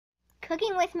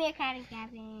Cooking with Meerkat and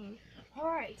Gavin.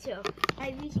 Alright, so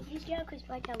I'm using these now because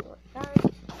my time will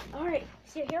Alright,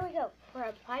 so here we go. For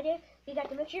our pie day, we got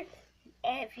the mixture.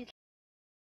 And if you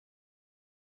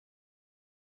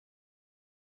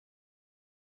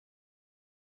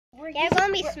We're going to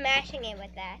be smashing it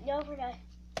with that. No, we're not.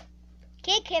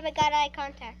 Okay, Kevin got eye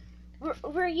contact.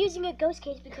 We're using a ghost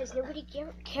case because nobody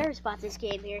cares about this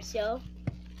game here, so.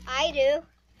 I do.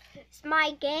 It's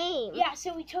my game. Yeah,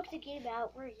 so we took the game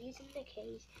out. We're using the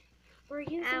case. We're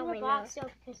using the box so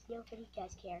because nobody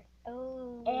does care.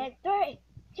 Oh. And 3,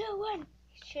 2, 1.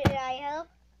 Should I help?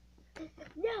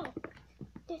 No.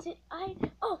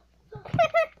 Oh.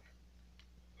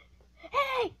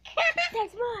 Hey!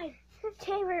 That's mine.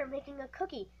 Today we're making a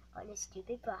cookie on this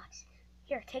stupid box.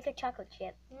 Here, take a chocolate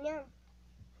chip. No.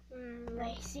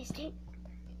 My assistant.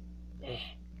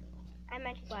 I'm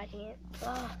actually watching it.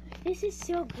 Oh, this is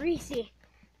so greasy.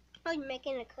 Oh, you're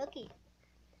making a cookie.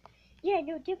 Yeah,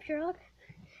 no dip, Sherlock.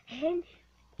 And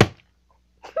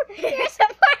you're supposed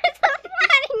to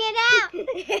flatting it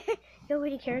out.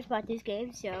 Nobody cares about this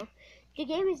game, so the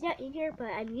game is not in here, but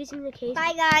I'm using the case.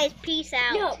 Bye, guys. Peace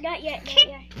out. No, not yet. Not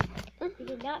yet. We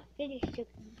did not finish the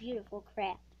beautiful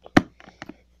crap. Well,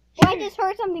 I just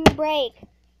heard something break.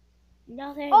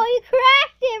 Nothing. Oh, you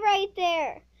cracked it right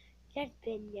there. That's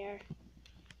been there.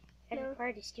 That's part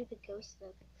of the stupid ghost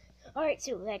look. Alright,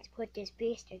 so let's put this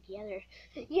base together.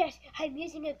 Yes, I'm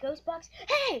using a ghost box.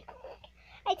 Hey!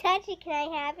 I touched it. Can I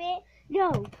have it?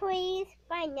 No. Please.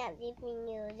 I'm not leaving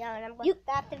you alone. I'm going to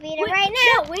stop the video right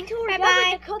now. No, wait till we're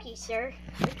done with the cookie, sir.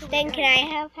 Then can I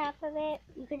have half of it?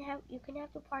 You can have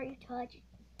the part you touch.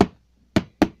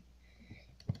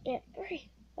 Yeah.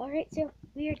 Alright, so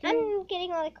we are doing. I'm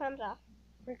getting all the crumbs off.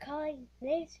 We're calling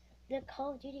this the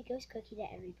Call of Duty Ghost Cookie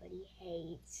that everybody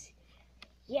hates.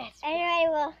 Yes.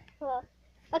 Anyway, well.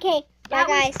 Okay, now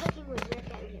guys.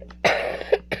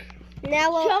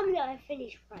 Now we'll. Show me the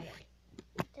unfinished product.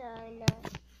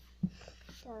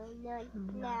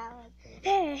 Now.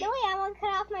 Hey. No, wait, I want to cut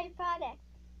off my product.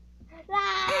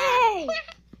 Hey.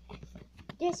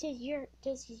 This is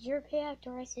your payout,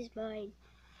 the rest is mine.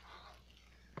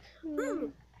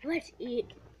 Let's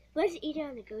eat. Let's eat it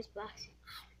on the ghost box.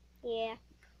 Yeah.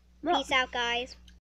 No. Peace out, guys.